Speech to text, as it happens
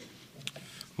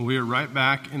We are right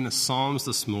back in the Psalms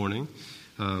this morning.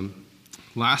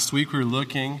 Last week we were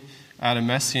looking at a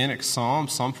messianic psalm,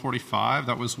 Psalm 45.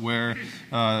 That was where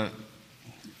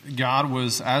God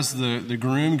was, as the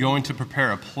groom, going to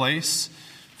prepare a place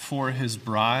for his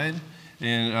bride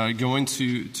and going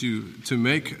to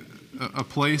make a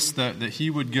place that he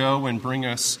would go and bring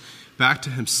us back to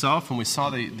himself. And we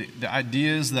saw the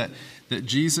ideas that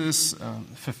Jesus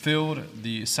fulfilled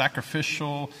the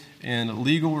sacrificial and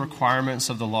legal requirements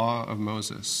of the law of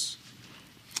Moses.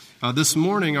 This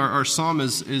morning, our psalm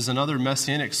is another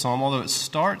messianic psalm, although it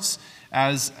starts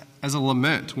as a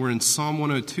lament. We're in Psalm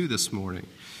 102 this morning.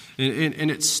 And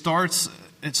it starts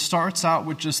out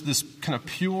with just this kind of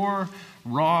pure,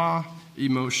 raw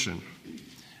emotion.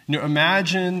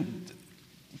 Imagine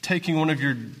taking one of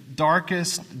your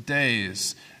darkest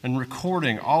days and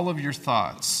recording all of your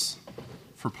thoughts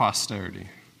for posterity.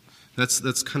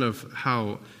 That's kind of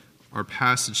how our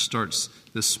passage starts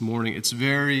this morning. It's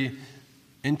very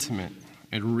intimate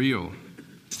and real.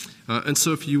 And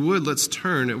so if you would, let's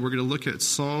turn. We're going to look at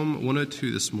Psalm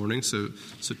 102 this morning. So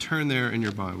turn there in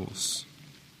your Bibles.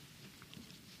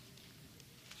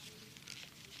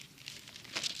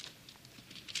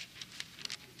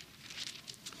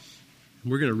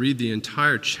 We're going to read the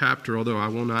entire chapter, although I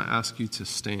will not ask you to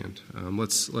stand.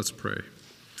 Let's pray.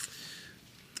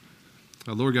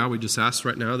 Lord God, we just ask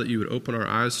right now that you would open our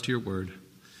eyes to your word,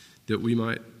 that we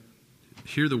might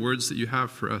hear the words that you have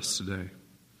for us today,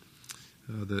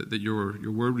 that your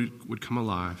word would come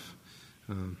alive,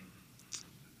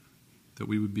 that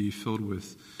we would be filled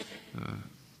with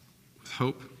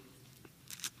hope,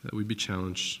 that we'd be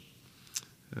challenged.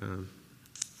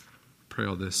 Pray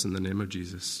all this in the name of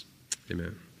Jesus.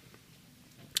 Amen.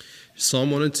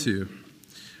 Psalm 102,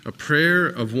 a prayer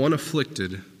of one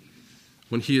afflicted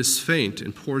when he is faint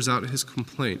and pours out his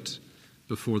complaint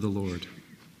before the Lord.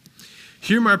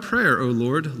 Hear my prayer, O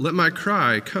Lord, let my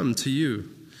cry come to you.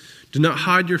 Do not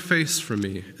hide your face from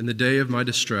me in the day of my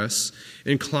distress.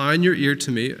 Incline your ear to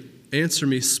me, answer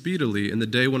me speedily in the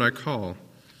day when I call.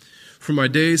 For my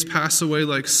days pass away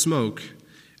like smoke,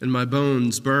 and my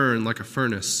bones burn like a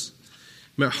furnace.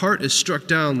 My heart is struck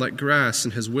down like grass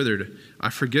and has withered. I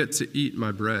forget to eat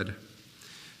my bread.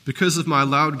 Because of my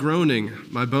loud groaning,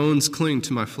 my bones cling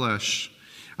to my flesh.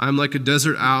 I am like a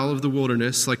desert owl of the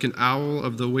wilderness, like an owl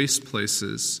of the waste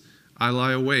places. I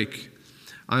lie awake.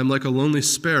 I am like a lonely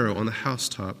sparrow on the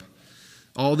housetop.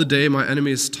 All the day my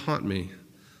enemies taunt me.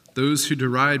 Those who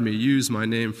deride me use my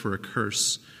name for a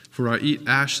curse, for I eat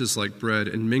ashes like bread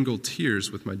and mingle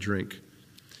tears with my drink.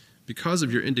 Because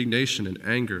of your indignation and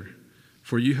anger,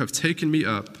 for you have taken me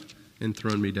up and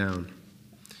thrown me down.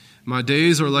 My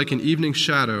days are like an evening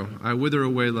shadow. I wither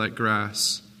away like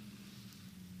grass.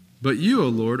 But you, O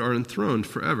Lord, are enthroned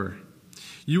forever.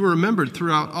 You are remembered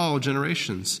throughout all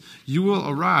generations. You will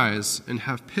arise and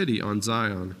have pity on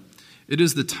Zion. It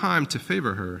is the time to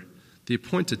favor her. The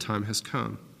appointed time has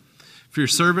come. For your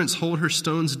servants hold her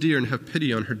stones dear and have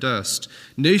pity on her dust.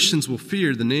 Nations will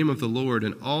fear the name of the Lord,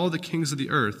 and all the kings of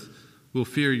the earth will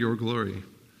fear your glory.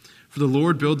 For the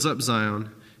Lord builds up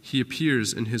Zion. He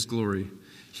appears in his glory.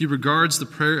 He regards the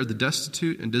prayer of the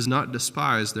destitute and does not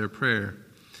despise their prayer.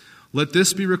 Let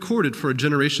this be recorded for a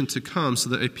generation to come, so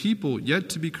that a people yet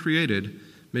to be created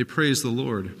may praise the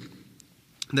Lord.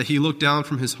 That he looked down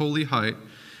from his holy height.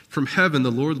 From heaven the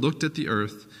Lord looked at the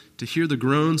earth to hear the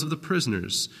groans of the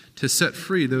prisoners, to set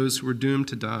free those who were doomed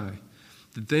to die,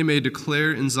 that they may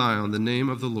declare in Zion the name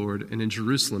of the Lord and in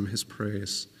Jerusalem his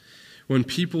praise. When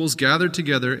peoples gather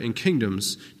together in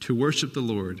kingdoms to worship the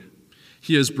Lord,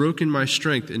 he has broken my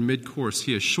strength in mid-course.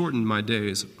 He has shortened my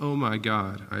days. O my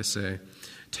God, I say,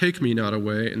 take me not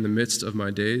away in the midst of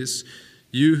my days,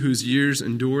 you whose years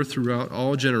endure throughout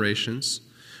all generations.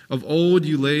 Of old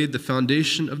you laid the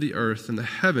foundation of the earth, and the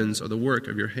heavens are the work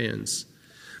of your hands.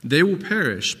 They will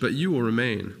perish, but you will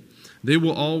remain. They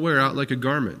will all wear out like a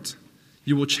garment.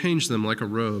 You will change them like a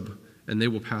robe, and they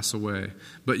will pass away.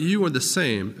 But you are the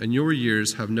same, and your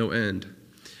years have no end.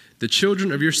 The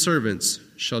children of your servants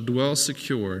shall dwell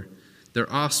secure. Their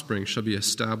offspring shall be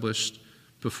established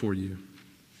before you.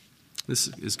 This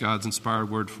is God's inspired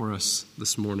word for us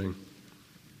this morning.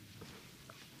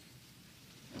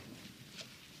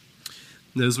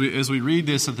 As we read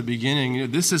this at the beginning,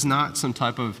 this is not some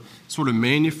type of sort of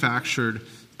manufactured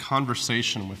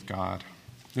conversation with God.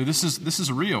 This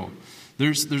is real.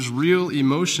 There's real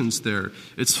emotions there.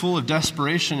 It's full of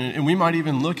desperation, and we might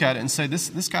even look at it and say,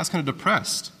 this guy's kind of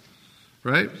depressed,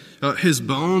 right? His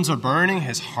bones are burning.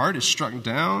 His heart is struck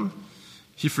down.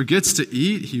 He forgets to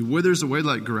eat. He withers away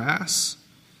like grass.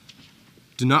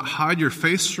 Do not hide your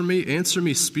face from me. Answer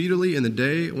me speedily in the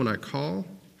day when I call.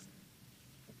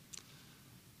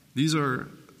 These are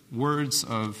words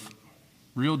of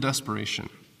real desperation.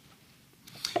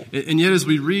 And yet, as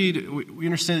we read, we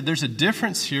understand that there's a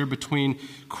difference here between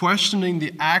questioning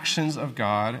the actions of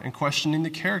God and questioning the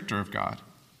character of God.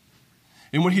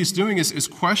 And what he's doing is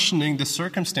questioning the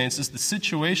circumstances, the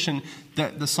situation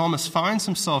that the psalmist finds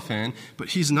himself in, but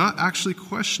he's not actually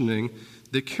questioning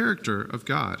the character of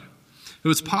God. So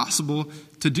it's possible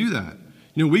to do that.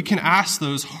 We can ask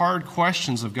those hard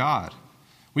questions of God.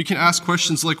 We can ask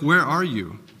questions like, where are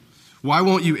you? Why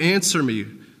won't you answer me?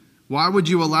 Why would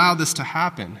you allow this to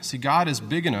happen? See, God is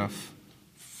big enough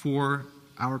for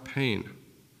our pain.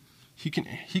 He can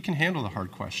handle the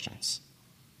hard questions.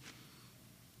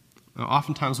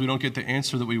 Oftentimes we don't get the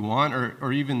answer that we want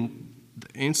or even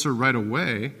the answer right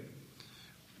away,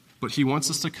 but he wants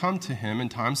us to come to him in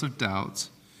times of doubt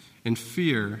and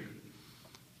fear,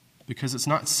 because it's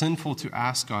not sinful to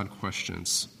ask God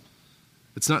questions.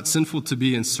 It's not sinful to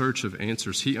be in search of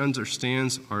answers. He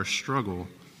understands our struggle.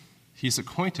 He's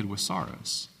acquainted with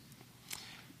sorrows.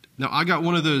 Now, I got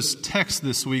one of those texts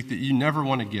this week that you never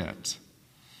want to get.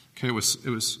 Okay, I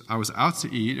was out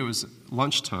to eat. It was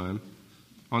lunchtime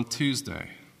on Tuesday.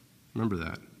 Remember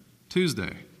that.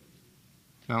 Tuesday,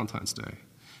 Valentine's Day.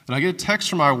 And I get a text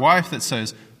from my wife that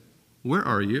says, "Where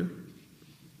are you?"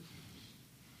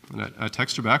 And I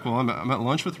text her back, "Well, I'm at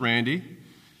lunch with Randy.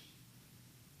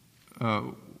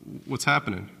 What's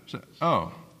happening?" She said,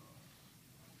 "Oh,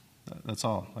 that's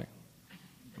all." Like,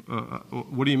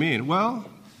 what do you mean? Well,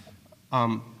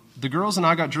 the girls and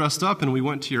I got dressed up and we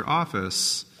went to your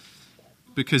office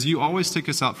because you always take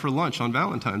us out for lunch on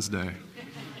Valentine's Day.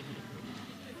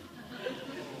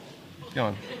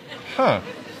 Going, huh.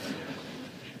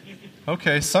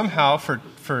 Okay, somehow for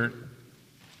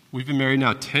we've been married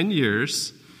now 10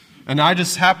 years, and I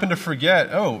just happened to forget,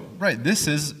 oh, right, this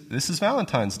is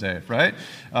Valentine's Day, right?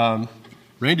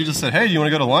 Randy just said, "Hey, do you want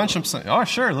to go to lunch?" I'm saying, "Oh,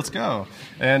 sure, let's go."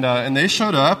 And they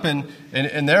showed up, and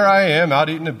there I am out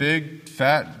eating a big,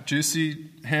 fat, juicy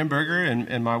hamburger,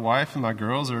 and my wife and my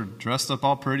girls are dressed up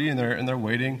all pretty, and they're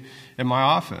waiting in my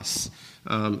office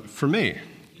for me.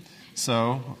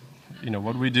 So,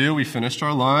 what did we do? We finished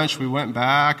our lunch. We went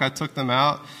back. I took them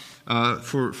out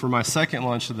for my second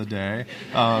lunch of the day.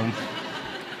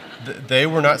 They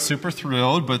were not super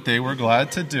thrilled, but they were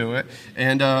glad to do it.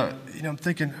 And I'm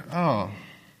thinking, oh,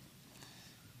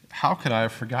 how could I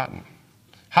have forgotten?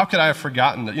 How could I have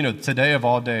forgotten that, today of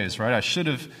all days, right? I should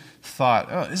have thought,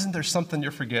 oh, isn't there something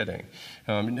you're forgetting?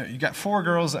 You got 4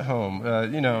 girls at home.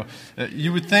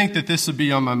 You would think that this would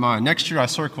be on my mind. Next year I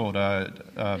circled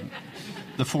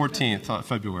the 14th,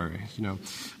 February,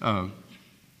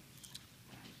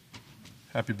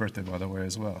 happy birthday, by the way,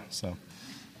 as well. So,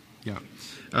 yeah.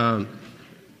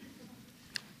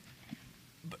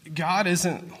 God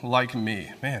isn't like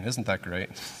me. Man, isn't that great?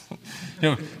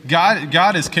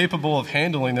 God is capable of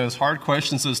handling those hard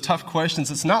questions, those tough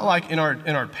questions. It's not like in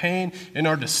our pain, in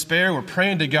our despair, we're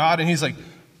praying to God, and he's like,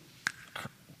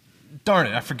 darn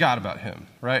it, I forgot about him,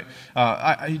 right?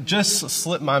 I just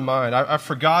slipped my mind. I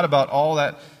forgot about all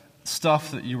that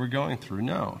stuff that you were going through.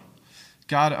 No.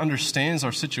 God understands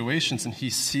our situations, and he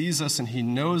sees us, and he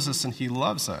knows us, and he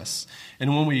loves us.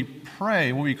 And when we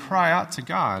pray, when we cry out to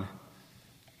God,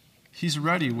 he's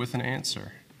ready with an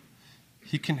answer.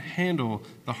 He can handle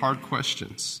the hard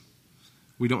questions.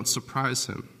 We don't surprise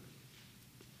him.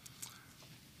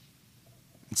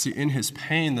 And see, in his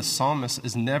pain, the psalmist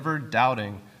is never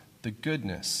doubting the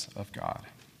goodness of God.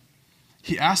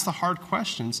 He asks the hard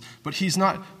questions, but he's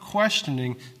not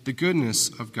questioning the goodness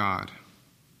of God.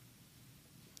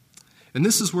 And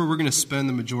this is where we're going to spend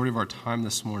the majority of our time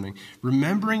this morning,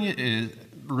 remembering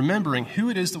who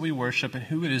it is that we worship and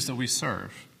who it is that we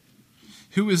serve.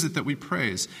 Who is it that we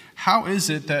praise? How is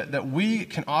it that we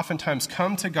can oftentimes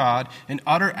come to God in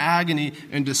utter agony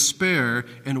and despair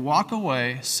and walk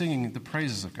away singing the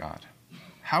praises of God?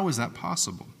 How is that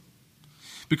possible?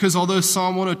 Because although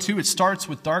Psalm 102, it starts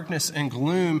with darkness and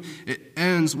gloom, it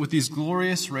ends with these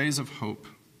glorious rays of hope.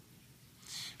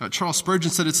 Charles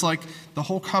Spurgeon said it's like the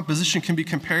whole composition can be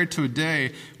compared to a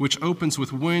day which opens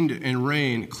with wind and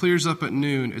rain, clears up at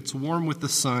noon, it's warm with the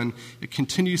sun, it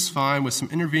continues fine with some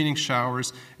intervening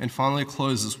showers, and finally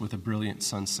closes with a brilliant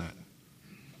sunset.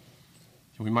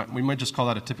 We might just call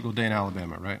that a typical day in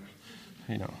Alabama, right?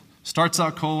 Starts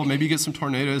out cold, maybe you get some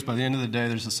tornadoes, by the end of the day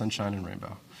there's a sunshine and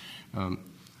rainbow.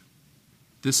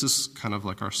 This is kind of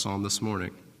like our psalm this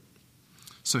morning.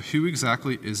 So who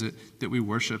exactly is it that we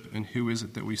worship, and who is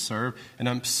it that we serve? And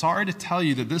I'm sorry to tell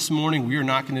you that this morning we are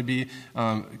not going to be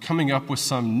coming up with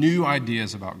some new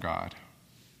ideas about God.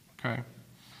 Okay?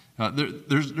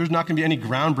 There's not going to be any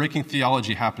groundbreaking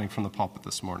theology happening from the pulpit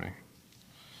this morning.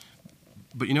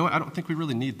 But you know what? I don't think we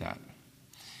really need that.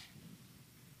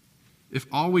 If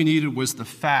all we needed was the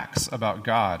facts about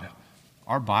God,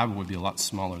 our Bible would be a lot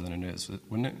smaller than it is,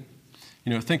 wouldn't it?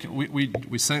 You know, think we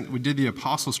did the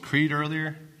Apostles' Creed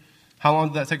earlier. How long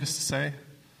did that take us to say?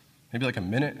 Maybe like a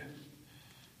minute.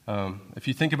 If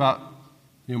you think about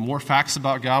more facts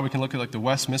about God, we can look at like the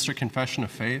Westminster Confession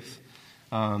of Faith,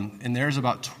 and there's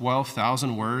about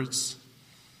 12,000 words.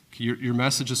 Your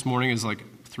message this morning is like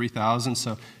 3,000,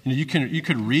 so you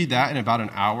could read that in about an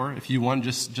hour if you want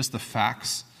just the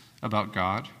facts about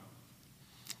God.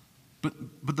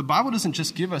 But the Bible doesn't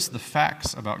just give us the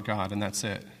facts about God and that's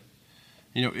it.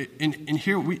 You know, in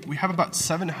here we have about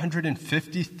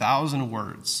 750,000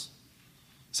 words.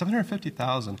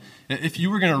 750,000. If you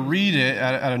were going to read it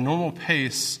at a normal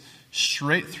pace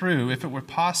straight through, if it were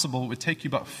possible, it would take you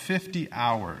about 50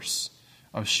 hours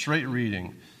of straight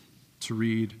reading to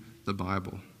read the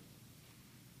Bible.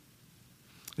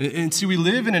 And see, we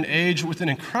live in an age with an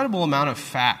incredible amount of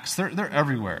facts. They're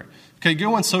everywhere. Okay,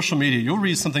 go on social media. You'll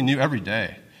read something new every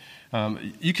day.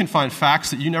 You can find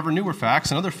facts that you never knew were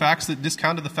facts and other facts that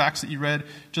discounted the facts that you read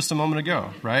just a moment ago,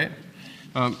 right?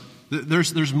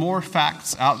 There's more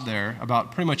facts out there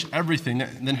about pretty much everything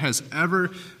than has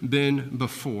ever been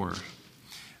before.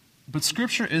 But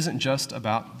Scripture isn't just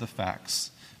about the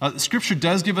facts. Scripture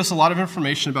does give us a lot of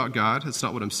information about God. That's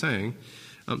not what I'm saying.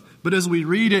 But as we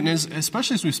read it, and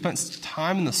especially as we've spent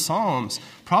time in the Psalms,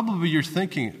 probably you're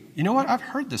thinking, you know what, I've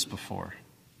heard this before.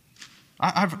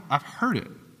 I've heard it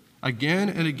again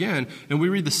and again. And we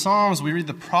read the Psalms, we read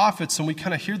the prophets, and we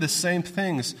kind of hear the same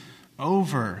things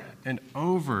over and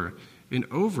over and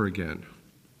over again.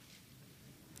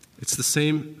 It's the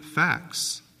same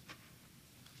facts.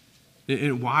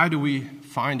 And why do we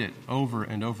find it over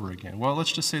and over again? Well,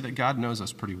 let's just say that God knows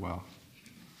us pretty well.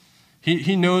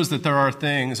 He knows that there are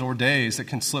things or days that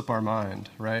can slip our mind,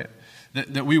 right?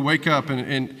 That we wake up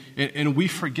and we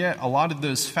forget a lot of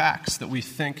those facts that we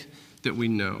think that we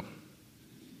know.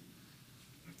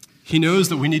 He knows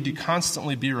that we need to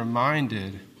constantly be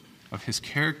reminded of His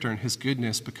character and His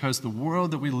goodness because the world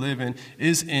that we live in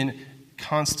is in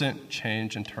constant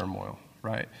change and turmoil,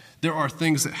 right? There are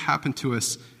things that happen to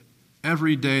us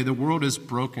every day. The world is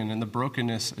broken and the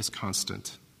brokenness is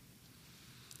constant.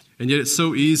 And yet it's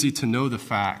so easy to know the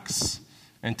facts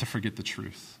and to forget the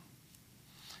truth.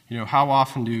 You know, how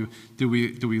often do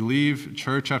we leave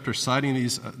church after citing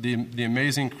the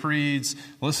amazing creeds,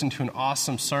 listening to an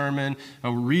awesome sermon,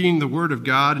 reading the Word of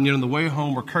God, and yet on the way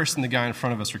home we're cursing the guy in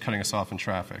front of us for cutting us off in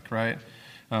traffic, right?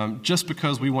 Just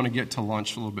because we want to get to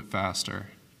lunch a little bit faster.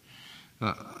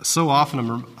 So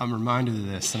often I'm reminded of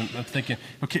this, and I'm thinking,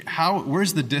 okay,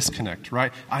 where's the disconnect,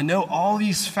 right? I know all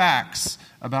these facts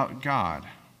about God.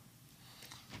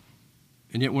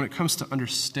 And yet when it comes to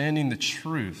understanding the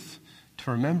truth,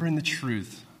 to remembering the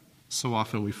truth, so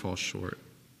often we fall short.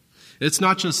 It's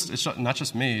not just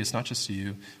me, it's not just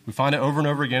you. We find it over and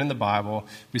over again in the Bible.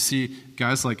 We see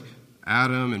guys like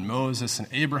Adam and Moses and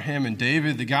Abraham and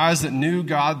David, the guys that knew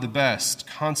God the best,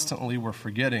 constantly were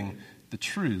forgetting the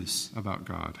truths about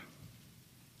God.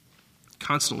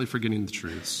 Constantly forgetting the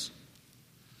truths.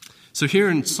 So here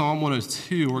in Psalm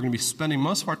 102, we're going to be spending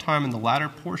most of our time in the latter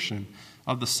portion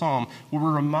of the psalm, where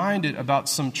we're reminded about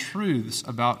some truths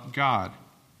about God.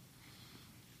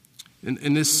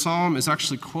 And this psalm is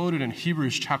actually quoted in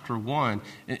Hebrews chapter 1.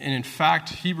 And in fact,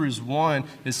 Hebrews 1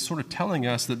 is sort of telling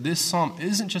us that this psalm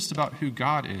isn't just about who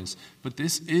God is, but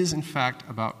this is in fact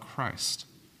about Christ.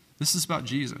 This is about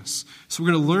Jesus. So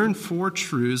we're going to learn 4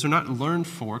 truths, or not learn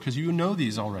 4, because you know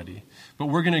these already. But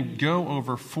we're going to go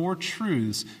over 4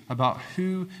 truths about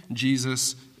who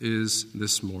Jesus is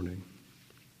this morning.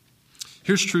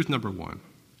 Here's truth number 1.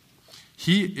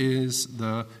 He is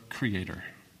the Creator.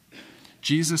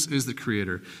 Jesus is the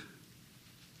Creator.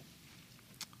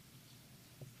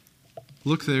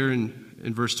 Look there in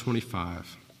verse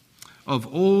 25.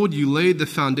 Of old you laid the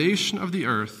foundation of the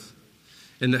earth,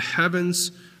 and the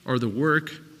heavens are the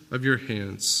work of your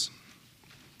hands.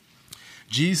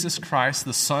 Jesus Christ,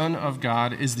 the Son of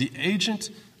God, is the agent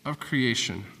of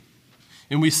creation.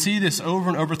 And we see this over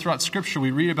and over throughout Scripture.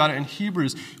 We read about it in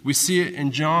Hebrews. We see it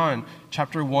in John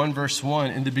chapter 1, verse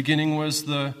 1. In the beginning was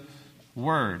the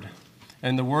Word.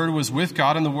 And the Word was with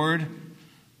God, and the Word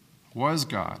was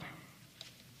God.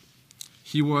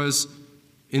 He was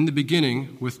in the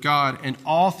beginning with God, and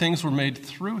all things were made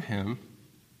through Him.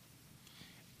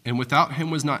 And without Him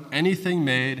was not anything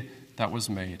made that was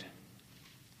made.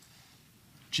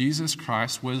 Jesus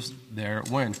Christ was there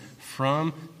when?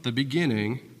 From the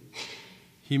beginning,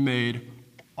 He made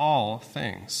all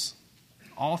things.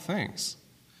 All things.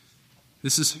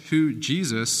 This is who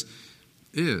Jesus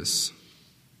is.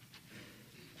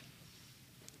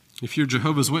 If you're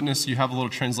Jehovah's Witness, you have a little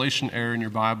translation error in your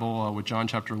Bible with John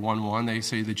chapter 1:1. They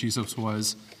say that Jesus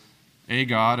was a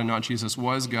God and not Jesus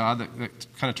was God. That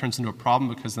kind of turns into a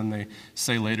problem because then they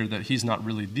say later that he's not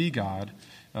really the God.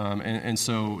 And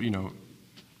so,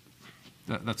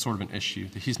 that's sort of an issue,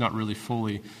 that he's not really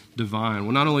fully divine.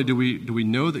 Well, not only do we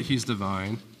know that he's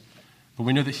divine, but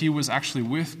we know that he was actually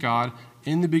with God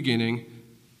in the beginning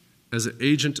as an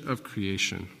agent of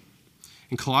creation.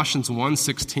 In Colossians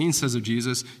 1:16 says of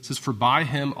Jesus, it says, "For by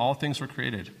him all things were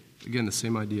created." Again, the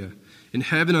same idea. In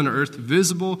heaven and on earth,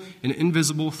 visible and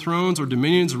invisible, thrones or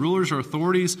dominions, rulers or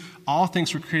authorities, all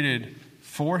things were created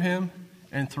for him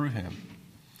and through him.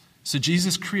 So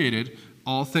Jesus created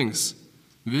all things,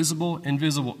 visible,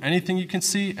 invisible, anything you can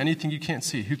see, anything you can't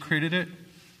see. Who created it?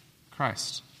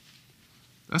 Christ.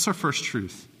 That's our first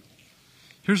truth.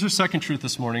 Here's our second truth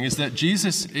this morning, is that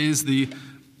Jesus is the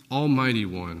Almighty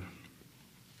One.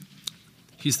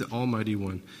 He's the Almighty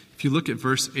One. If you look at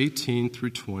verse 18 through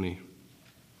 20, it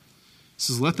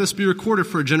says, "Let this be recorded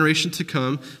for a generation to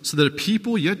come, so that a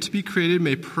people yet to be created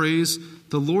may praise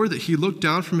the Lord, that he looked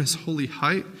down from his holy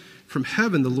height. From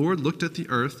heaven the Lord looked at the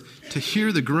earth to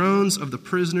hear the groans of the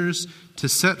prisoners, to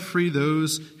set free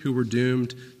those who were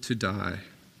doomed to die.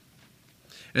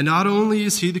 And not only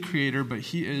is he the creator, but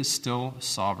he is still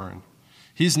sovereign.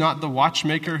 He's not the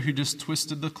watchmaker who just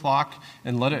twisted the clock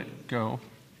and let it go,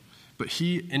 but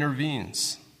he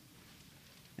intervenes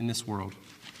in this world.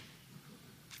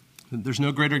 There's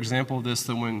no greater example of this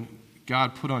than when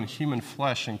God put on human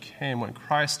flesh and came, when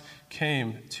Christ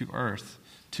came to earth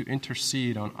to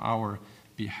intercede on our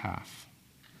behalf.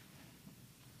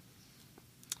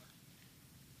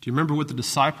 Do you remember what the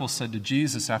disciples said to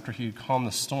Jesus after he calmed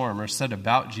the storm, or said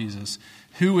about Jesus?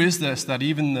 "Who is this that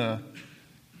even the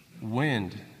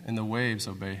wind and the waves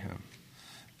obey him?"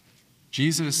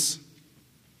 Jesus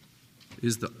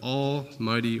is the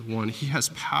Almighty One. He has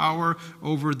power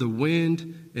over the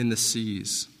wind and the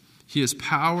seas. He has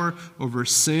power over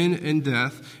sin and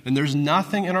death, and there's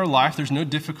nothing in our life, there's no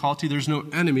difficulty, there's no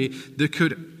enemy that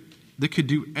could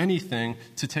do anything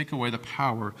to take away the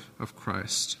power of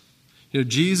Christ.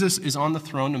 Jesus is on the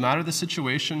throne, no matter the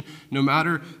situation, no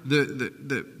matter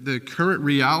the current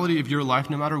reality of your life,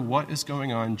 no matter what is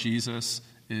going on, Jesus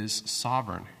is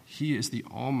sovereign. He is the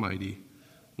Almighty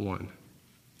One.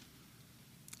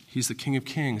 He's the King of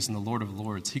Kings and the Lord of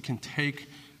Lords. He can take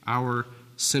our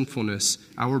sinfulness,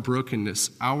 our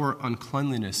brokenness, our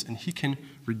uncleanliness, and he can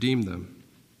redeem them.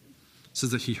 It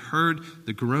says that he heard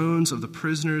the groans of the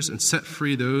prisoners and set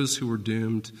free those who were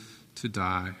doomed to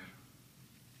die.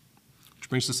 Which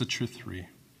brings us to truth 3.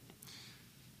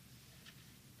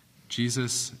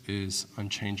 Jesus is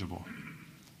unchangeable.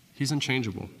 He's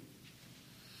unchangeable.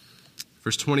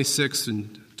 Verse 26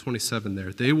 and 27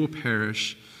 there. "They will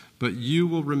perish, but you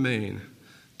will remain.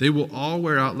 They will all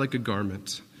wear out like a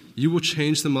garment. You will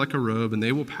change them like a robe, and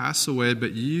they will pass away,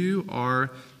 but you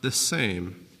are the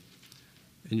same,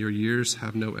 and your years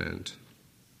have no end."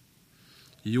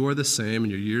 You are the same,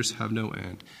 and your years have no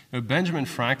end. Now, Benjamin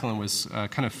Franklin was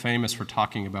kind of famous for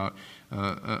talking about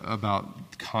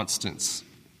constants.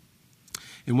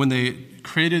 And when they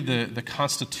created the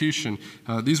Constitution,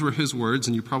 these were his words,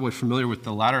 and you're probably familiar with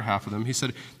the latter half of them. He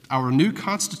said, "Our new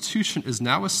Constitution is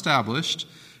now established.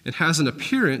 It has an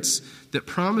appearance that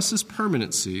promises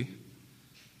permanency,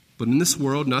 but in this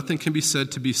world nothing can be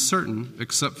said to be certain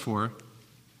except for,"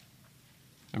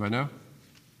 anybody know?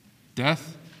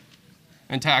 Death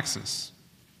and taxes,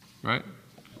 right?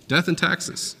 Death and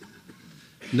taxes.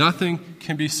 Nothing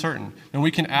can be certain. And we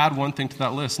can add one thing to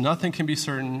that list. Nothing can be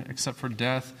certain except for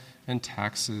death and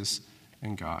taxes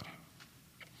and God.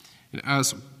 And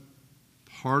as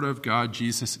part of God,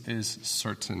 Jesus is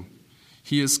certain.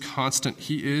 He is constant.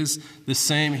 He is the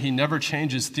same. He never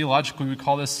changes. Theologically, we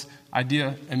call this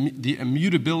idea the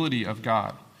immutability of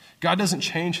God. God doesn't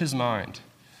change his mind.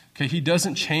 Okay, he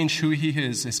doesn't change who he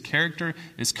is. His character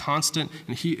is constant,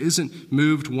 and he isn't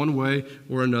moved one way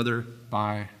or another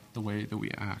by the way that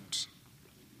we act.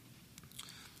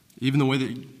 Even the way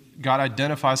that God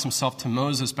identifies himself to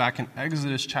Moses back in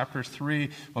Exodus chapter 3,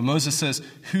 when Moses says,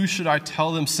 "Who should I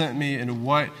tell them sent me, and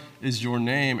what is your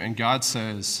name?" And God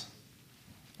says,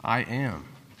 "I am."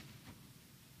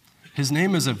 His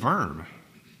name is a verb.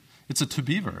 It's a to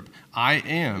be verb. I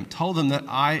am. Tell them that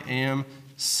I am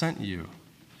sent you.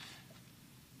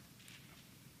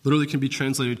 Literally can be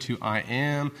translated to I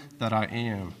am that I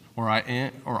am, or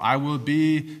I will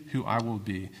be who I will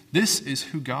be. This is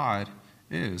who God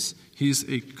is. He's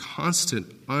a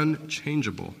constant,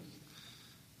 unchangeable.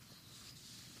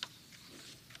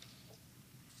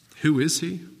 Who is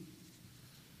he?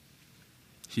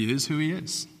 He is who he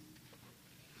is.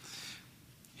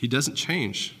 He doesn't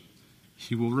change.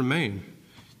 He will remain.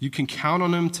 You can count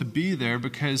on him to be there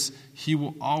because he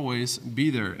will always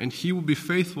be there. And he will be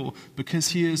faithful because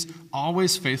he is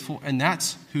always faithful, and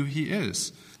that's who he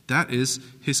is. That is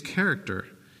his character.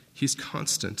 He's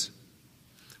constant.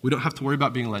 We don't have to worry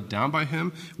about being let down by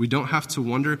him. We don't have to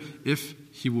wonder if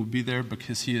he will be there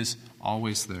because he is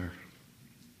always there.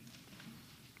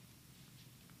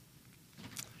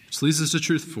 Which leads us to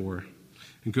truth 4,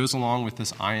 and goes along with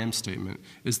this I am statement,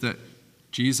 is that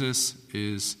Jesus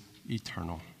is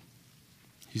eternal.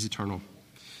 He's eternal.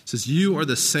 It says, you are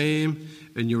the same,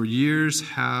 and your years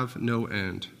have no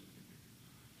end.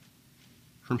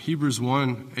 From Hebrews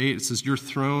 1:8, it says, your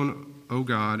throne, O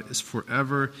God, is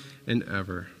forever and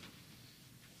ever.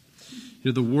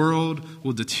 You know, the world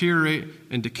will deteriorate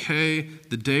and decay.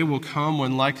 The day will come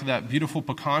when, like that beautiful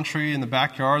pecan tree in the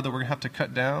backyard that we're going to have to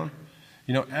cut down,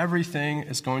 you know, everything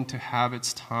is going to have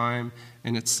its time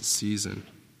and its season.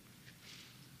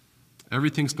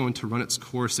 Everything's going to run its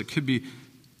course. It could be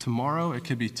tomorrow, it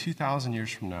could be 2,000 years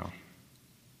from now.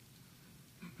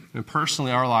 And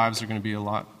personally, our lives are going to be a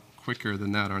lot quicker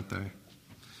than that, aren't they?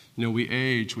 You know, we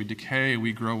age, we decay,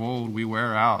 we grow old, we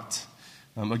wear out.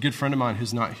 A good friend of mine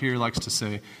who's not here likes to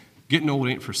say, getting old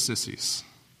ain't for sissies.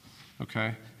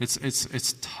 Okay?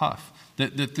 It's tough.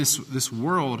 That this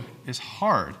world is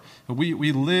hard.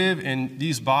 We live in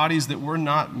these bodies that were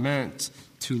not meant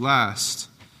to last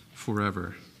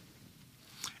forever.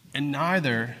 And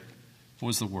neither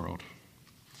was the world.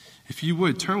 If you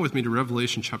would, turn with me to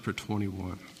Revelation chapter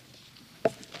 21.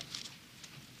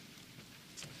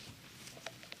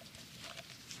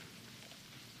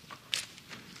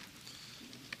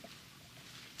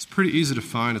 It's pretty easy to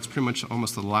find. It's pretty much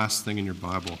almost the last thing in your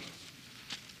Bible.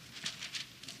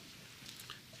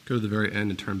 Go to the very end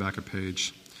and turn back a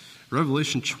page.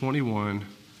 Revelation 21,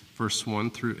 verse 1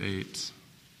 through 8.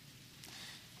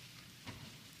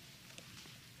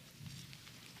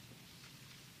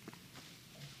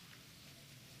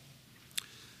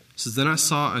 It says, then I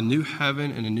saw a new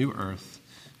heaven and a new earth.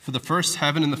 For the first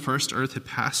heaven and the first earth had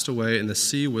passed away, and the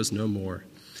sea was no more.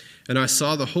 And I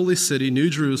saw the holy city, New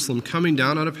Jerusalem, coming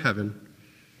down out of heaven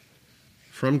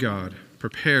from God,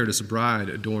 prepared as a bride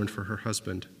adorned for her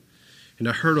husband. And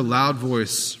I heard a loud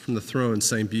voice from the throne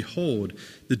saying, behold,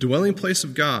 the dwelling place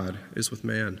of God is with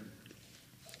man.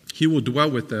 He will dwell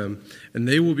with them, and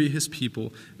they will be his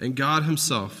people, and God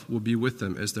himself will be with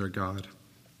them as their God.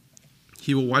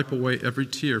 He will wipe away every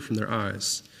tear from their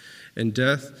eyes, and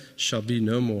death shall be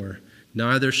no more.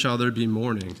 Neither shall there be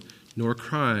mourning, nor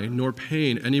crying, nor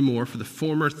pain any more, for the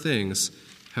former things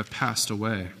have passed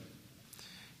away.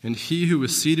 And he who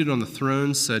was seated on the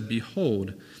throne said,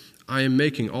 behold, I am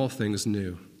making all things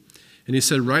new. And he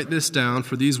said, write this down,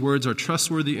 for these words are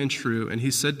trustworthy and true. And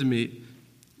he said to me,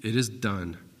 it is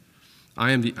done.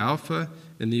 I am the Alpha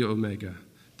and the Omega,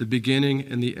 the beginning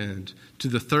and the end. To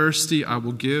the thirsty I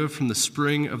will give from the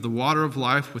spring of the water of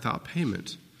life without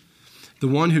payment. The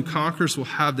one who conquers will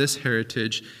have this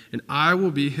heritage, and I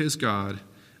will be his God,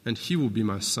 and he will be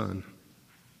my son.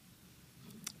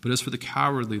 But as for the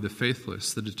cowardly, the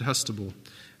faithless, the detestable,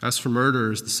 as for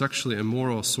murderers, the sexually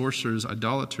immoral, sorcerers,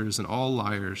 idolaters, and all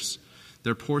liars,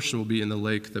 their portion will be in the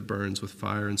lake that burns with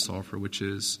fire and sulfur, which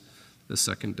is the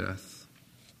second death.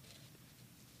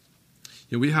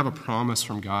 You know, we have a promise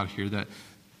from God here that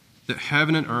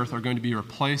heaven and earth are going to be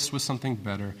replaced with something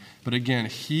better. But again,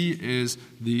 he is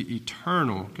the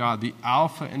eternal God, the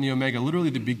Alpha and the Omega, literally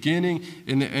the beginning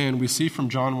and the end. We see from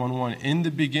John 1:1, in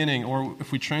the beginning, or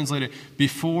if we translate it,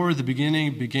 before the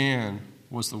beginning began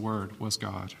was the Word, was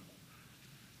God.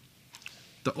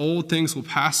 The old things will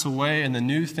pass away and the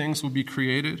new things will be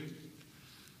created.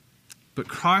 But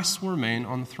Christ will remain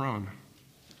on the throne.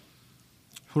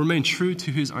 He will remain true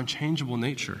to his unchangeable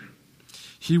nature.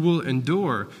 He will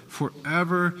endure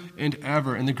forever and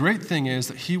ever. And the great thing is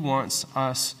that he wants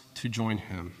us to join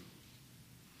him.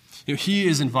 You know, he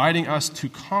is inviting us to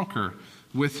conquer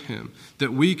with him,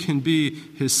 that we can be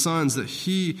his sons, that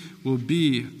he will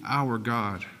be our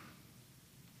God.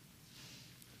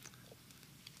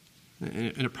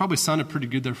 And it probably sounded pretty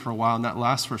good there for a while, and that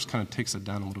last verse kind of takes it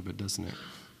down a little bit, doesn't it?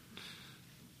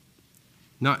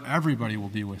 Not everybody will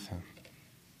be with him.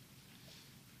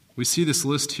 We see this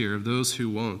list here of those who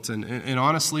won't, and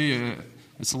honestly,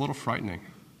 it's a little frightening.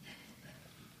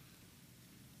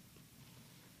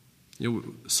 You know,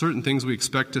 certain things we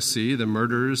expect to see, the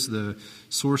murderers, the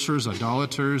sorcerers,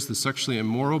 idolaters, the sexually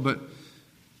immoral, but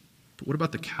what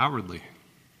about the cowardly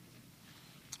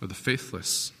or the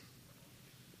faithless?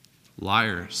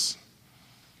 Liars.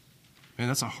 Man,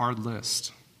 that's a hard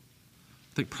list.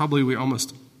 I think probably we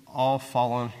almost all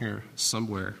fall on here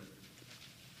somewhere.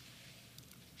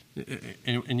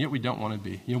 And yet we don't want to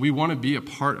be. We want to be a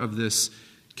part of this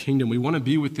kingdom. We want to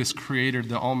be with this Creator,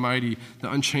 the Almighty,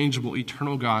 the unchangeable,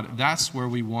 eternal God. That's where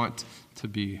we want to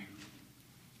be.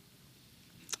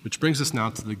 Which brings us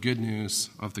now to the good news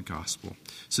of the gospel.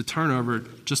 So turn over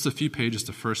just a few pages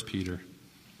to 1 Peter.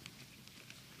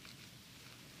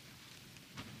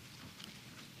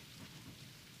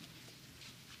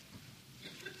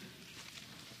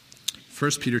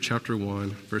 1 Peter chapter 1,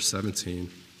 verse 17.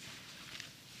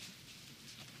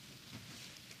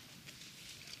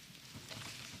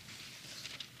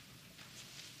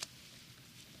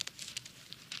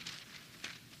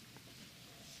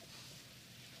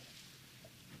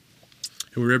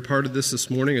 And we read part of this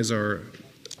morning as our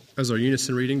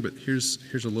unison reading, but here's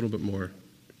a little bit more.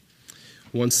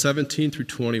 1:17 through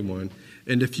 21.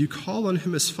 And if you call on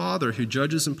him as Father, who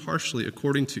judges impartially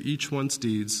according to each one's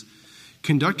deeds,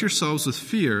 conduct yourselves with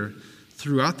fear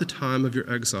throughout the time of your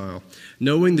exile,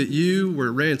 knowing that you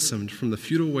were ransomed from the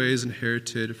futile ways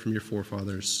inherited from your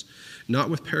forefathers, not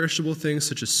with perishable things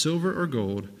such as silver or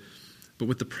gold, but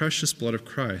with the precious blood of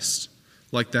Christ,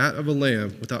 like that of a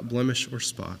lamb without blemish or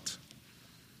spot.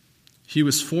 He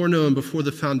was foreknown before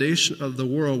the foundation of the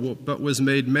world, but was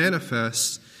made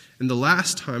manifest in the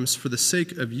last times for the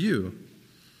sake of you,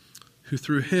 who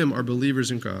through him are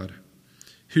believers in God,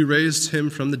 who raised him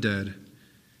from the dead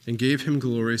and gave him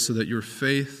glory, so that your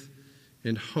faith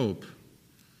and hope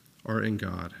are in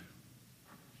God.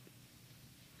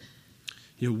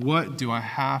 What do I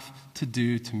have to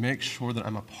do to make sure that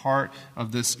I'm a part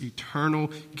of this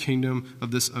eternal kingdom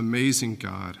of this amazing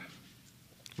God?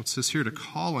 It says here to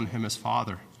call on him as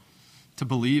Father, to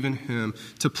believe in him,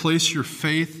 to place your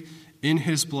faith in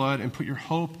his blood and put your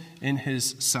hope in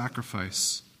his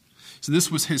sacrifice. So this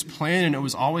was his plan, and it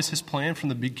was always his plan from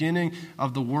the beginning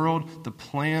of the world. The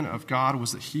plan of God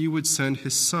was that he would send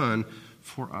his Son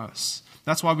for us.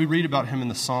 That's why we read about him in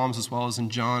the Psalms, as well as in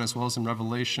John, as well as in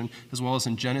Revelation, as well as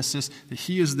in Genesis, that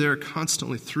he is there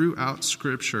constantly throughout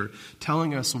Scripture,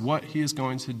 telling us what he is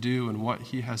going to do and what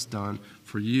he has done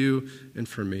for you and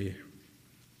for me.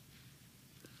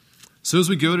 So as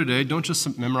we go today, don't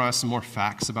just memorize some more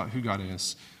facts about who God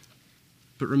is,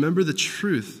 but remember the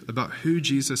truth about who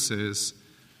Jesus is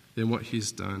and what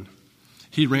he's done.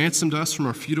 He ransomed us from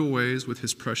our futile ways with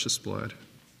his precious blood.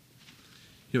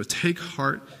 Take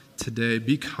heart today.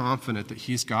 Be confident that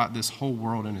he's got this whole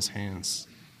world in his hands.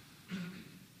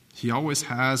 He always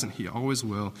has and he always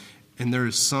will. And there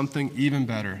is something even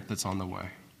better that's on the way.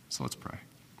 So let's pray.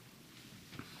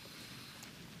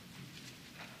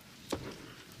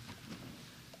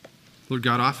 Lord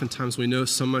God, oftentimes we know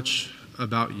so much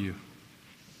about you.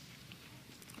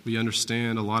 We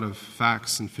understand a lot of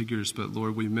facts and figures, but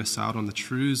Lord, we miss out on the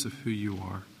truths of who you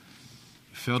are.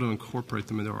 We fail to incorporate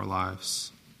them into our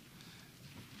lives.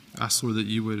 I ask, Lord, that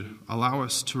you would allow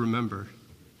us to remember.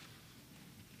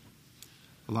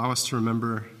 Allow us to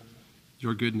remember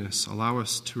your goodness. Allow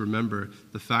us to remember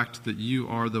the fact that you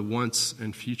are the once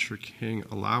and future King.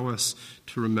 Allow us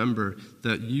to remember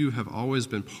that you have always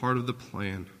been part of the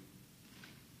plan.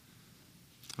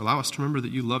 Allow us to remember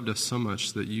that you loved us so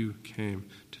much that you came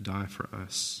to die for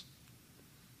us.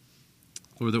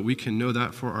 Lord, that we can know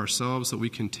that for ourselves, that we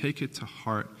can take it to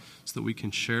heart so that we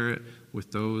can share it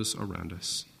with those around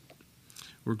us.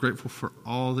 We're grateful for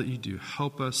all that you do.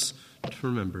 Help us to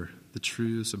remember the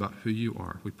truths about who you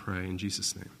are. We pray in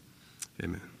Jesus' name.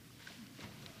 Amen.